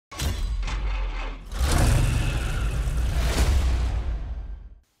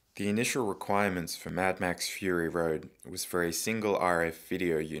The initial requirements for Mad Max Fury Road was for a single RF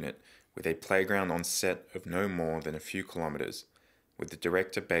video unit with a playground on set of no more than a few kilometers, with the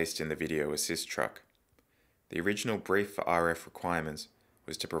director based in the video assist truck. The original brief for RF requirements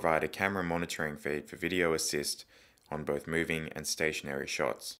was to provide a camera monitoring feed for video assist on both moving and stationary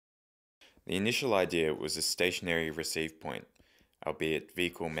shots. The initial idea was a stationary receive point, albeit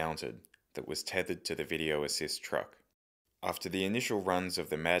vehicle mounted, that was tethered to the video assist truck. After the initial runs of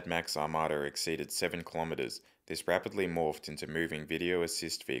the Mad Max Armada exceeded 7 kilometers, this rapidly morphed into moving video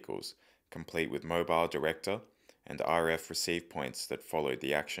assist vehicles, complete with mobile director and RF receive points that followed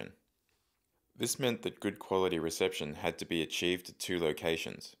the action. This meant that good quality reception had to be achieved at two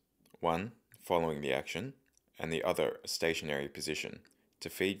locations, one following the action and the other a stationary position, to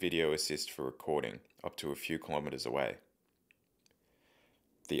feed video assist for recording up to a few kilometers away.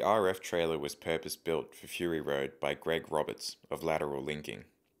 The RF trailer was purpose-built for Fury Road by Greg Roberts of Lateral Linking.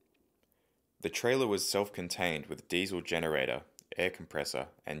 The trailer was self-contained with diesel generator, air compressor,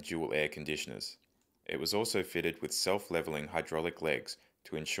 and dual air conditioners. It was also fitted with self-leveling hydraulic legs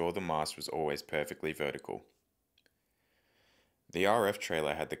to ensure the mast was always perfectly vertical. The RF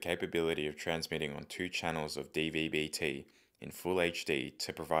trailer had the capability of transmitting on 2 channels of DVB-T in Full HD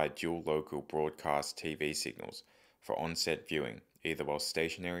to provide dual local broadcast TV signals for on-set viewing, either while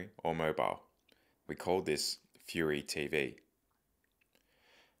stationary or mobile. We called this Fury TV.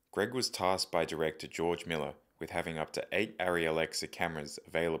 Greg was tasked by director George Miller with having up to 8 Arri Alexa cameras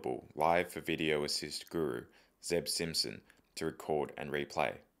available live for video assist guru Zeb Simpson to record and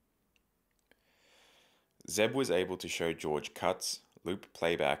replay. Zeb was able to show George cuts, loop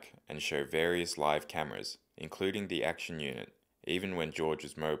playback, and show various live cameras, including the action unit, even when George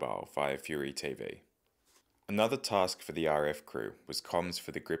was mobile via Fury TV. Another task for the RF crew was comms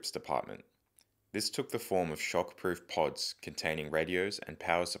for the grips department. This took the form of shockproof pods containing radios and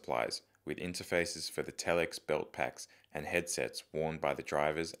power supplies with interfaces for the telex belt packs and headsets worn by the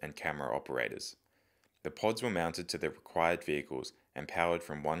drivers and camera operators. The pods were mounted to the required vehicles and powered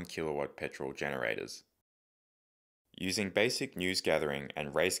from 1 kilowatt petrol generators. Using basic news gathering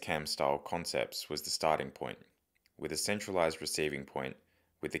and race cam style concepts was the starting point, with a centralized receiving point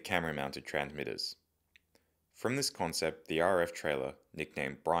with the camera mounted transmitters. From this concept, the RF trailer,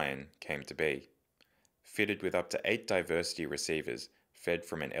 nicknamed Brian, came to be. Fitted with up to 8 diversity receivers, fed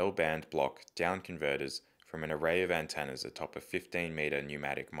from an L-band block down converters from an array of antennas atop a 15-meter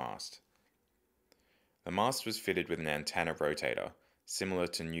pneumatic mast. The mast was fitted with an antenna rotator, similar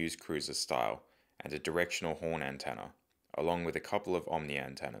to news cruiser style, and a directional horn antenna, along with a couple of omni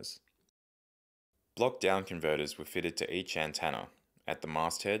antennas. Block down converters were fitted to each antenna at the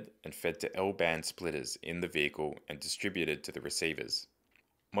masthead and fed to L-band splitters in the vehicle and distributed to the receivers.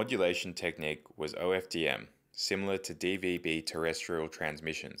 Modulation technique was OFDM, similar to DVB terrestrial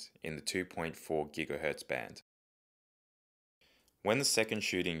transmissions in the 2.4 GHz band. When the second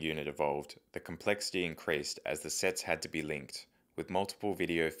shooting unit evolved, the complexity increased as the sets had to be linked, with multiple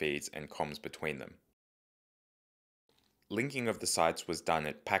video feeds and comms between them. Linking of the sites was done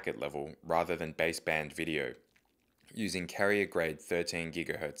at packet level rather than baseband video, using carrier-grade 13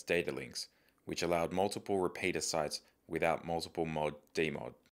 GHz data links, which allowed multiple repeater sites without multiple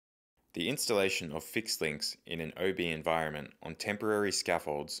mod/demod. The installation of fixed links in an OB environment on temporary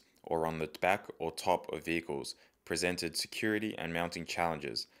scaffolds or on the back or top of vehicles presented security and mounting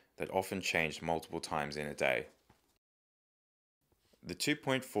challenges that often changed multiple times in a day. The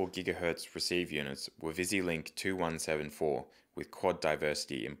 2.4 GHz receive units were VisiLink 2174 with quad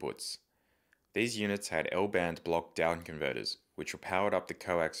diversity inputs. These units had L-band block down converters, which were powered up the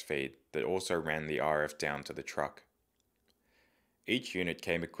coax feed that also ran the RF down to the truck. Each unit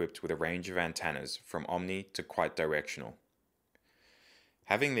came equipped with a range of antennas from omni to quite directional.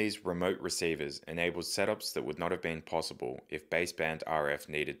 Having these remote receivers enabled setups that would not have been possible if baseband RF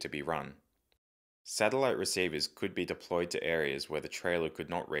needed to be run. Satellite receivers could be deployed to areas where the trailer could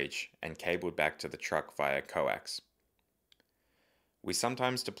not reach and cabled back to the truck via coax. We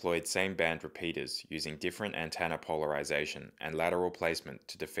sometimes deployed same band repeaters using different antenna polarization and lateral placement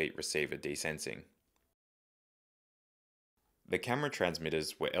to defeat receiver desensing. The camera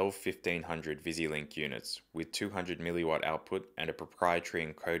transmitters were L1500 VisiLink units with 200 mW output and a proprietary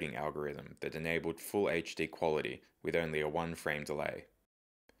encoding algorithm that enabled full HD quality with only a 1-frame delay.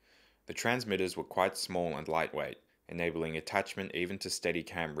 The transmitters were quite small and lightweight, enabling attachment even to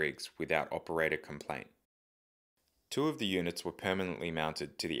Steadicam rigs without operator complaint. 2 of the units were permanently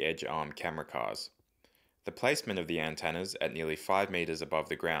mounted to the edge arm camera cars. The placement of the antennas at nearly 5 meters above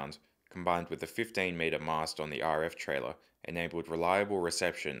the ground, combined with the 15-meter mast on the RF trailer, enabled reliable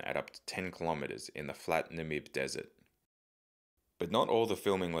reception at up to 10 kilometers in the flat Namibian Desert. But not all the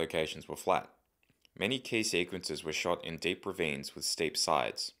filming locations were flat. Many key sequences were shot in deep ravines with steep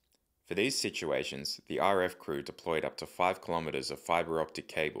sides. For these situations, the RF crew deployed up to 5 kilometers of fiber optic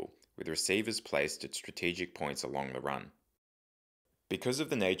cable, with receivers placed at strategic points along the run. Because of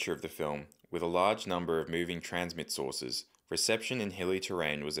the nature of the film, with a large number of moving transmit sources, reception in hilly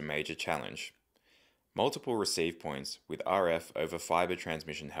terrain was a major challenge. Multiple receive points with RF over fiber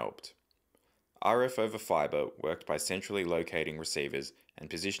transmission helped. RF over fiber worked by centrally locating receivers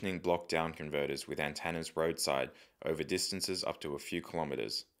and positioning block-down converters with antennas roadside over distances up to a few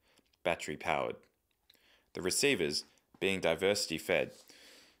kilometers, battery-powered. The receivers, being diversity-fed,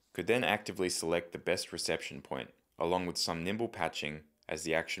 could then actively select the best reception point, along with some nimble patching as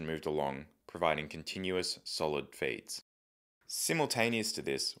the action moved along, providing continuous, solid feeds. Simultaneous to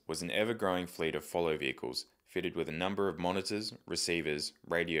this was an ever-growing fleet of follow vehicles fitted with a number of monitors, receivers,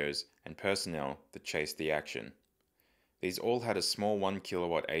 radios, and personnel that chased the action. These all had a small 1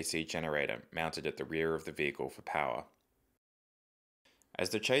 kilowatt AC generator mounted at the rear of the vehicle for power. As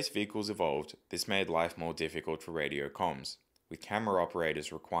the chase vehicles evolved, this made life more difficult for radio comms, with camera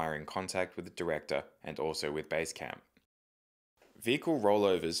operators requiring contact with the director and also with base camp. Vehicle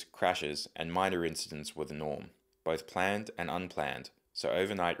rollovers, crashes, and minor incidents were the norm, both planned and unplanned, so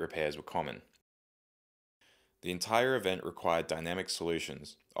overnight repairs were common. The entire event required dynamic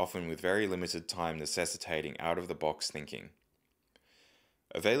solutions, often with very limited time necessitating out-of-the-box thinking.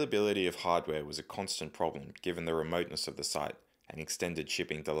 Availability of hardware was a constant problem given the remoteness of the site and extended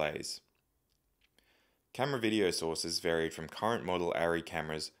shipping delays. Camera video sources varied from current model ARRI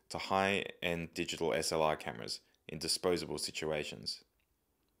cameras to high-end digital SLR cameras in disposable situations.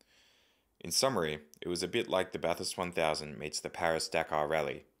 In summary, it was a bit like the Bathurst 1000 meets the Paris-Dakar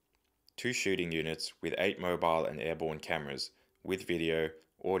Rally. 2 shooting units with 8 mobile and airborne cameras, with video,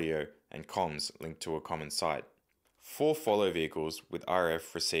 audio, and comms linked to a common site. 4 follow vehicles with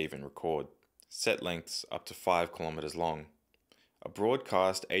RF receive and record, set lengths up to 5 kilometers long. A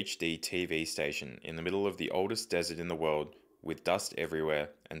broadcast HD TV station in the middle of the oldest desert in the world with dust everywhere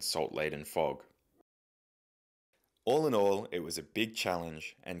and salt-laden fog. All in all, it was a big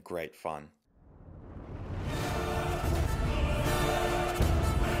challenge and great fun.